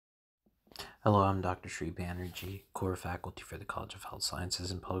Hello, I'm Dr. Sri Banerjee, core faculty for the College of Health Sciences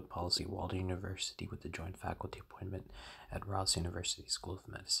and Public Policy, Walden University, with a joint faculty appointment at Ross University School of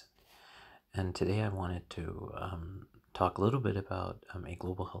Medicine. And today I wanted to talk a little bit about a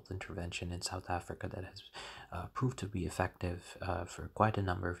global health intervention in South Africa that has proved to be effective for quite a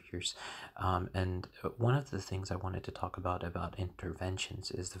number of years. And one of the things I wanted to talk about interventions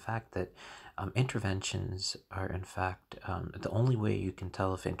is the fact that interventions are, in fact, the only way you can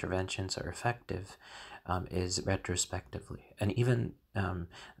tell if interventions are effective is retrospectively. And even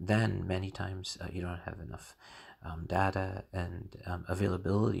then, many times you don't have enough data and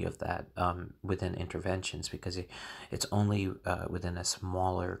availability of that within interventions, because it's only within a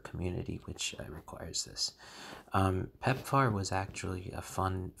smaller community which requires this. PEPFAR was actually a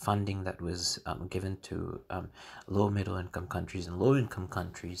funding that was given to low middle income countries and low income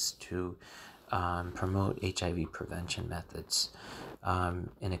countries to promote HIV prevention methods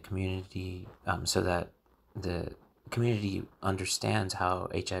in a community, so that the community understands how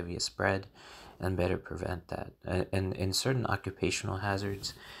HIV is spread and better prevent that. And in certain occupational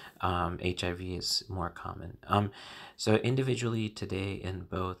hazards, HIV is more common. So individually today in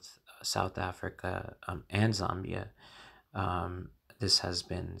both South Africa and Zambia, this has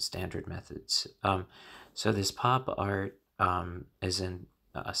been standard methods. So this PopArt is in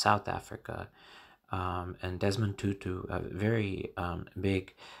South Africa, and Desmond Tutu, a very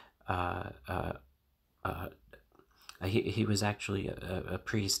big he was actually a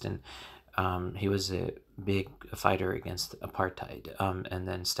priest, and he was a big fighter against apartheid. And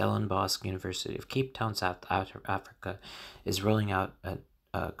then Stellenbosch University of Cape Town, South Africa, is rolling out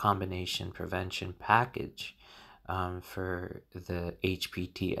a combination prevention package for the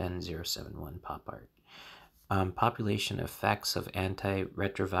HPTN071 PopArt. Population effects of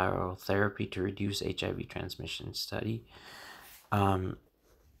antiretroviral therapy to reduce HIV transmission study. And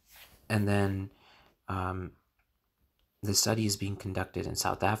then the study is being conducted in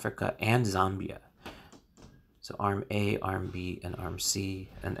South Africa and Zambia. So Arm A, Arm B, and Arm C,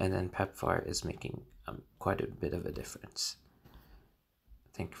 and then PEPFAR is making quite a bit of a difference.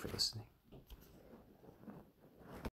 Thank you for listening.